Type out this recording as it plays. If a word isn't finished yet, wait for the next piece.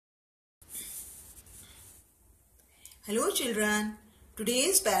Hello children,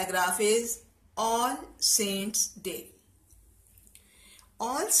 today's paragraph is All Saints Day.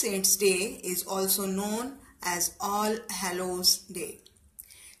 All Saints Day is also known as All Hallows Day,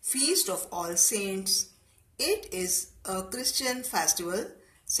 Feast of All Saints. It is a Christian festival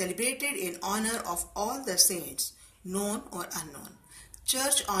celebrated in honor of all the saints, known or unknown.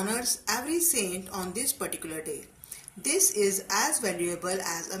 Church honors every saint on this particular day. This is as valuable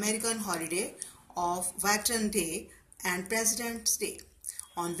as American holiday of Veterans Day and President's Day,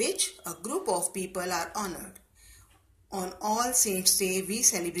 on which a group of people are honored. On All Saints' Day, we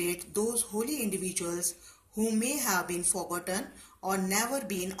celebrate those holy individuals who may have been forgotten or never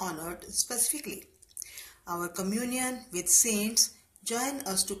been honored specifically. Our communion with saints join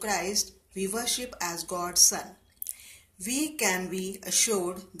us to Christ we worship as God's Son. We can be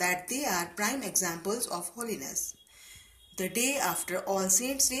assured that they are prime examples of holiness. The day after All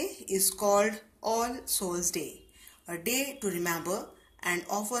Saints' Day is called All Souls' Day, a day to remember and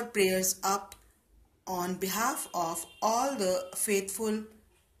offer prayers up on behalf of all the faithful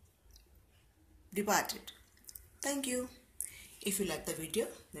departed. Thank you. If you like the video,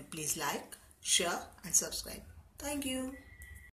 then please like, share and subscribe. Thank you.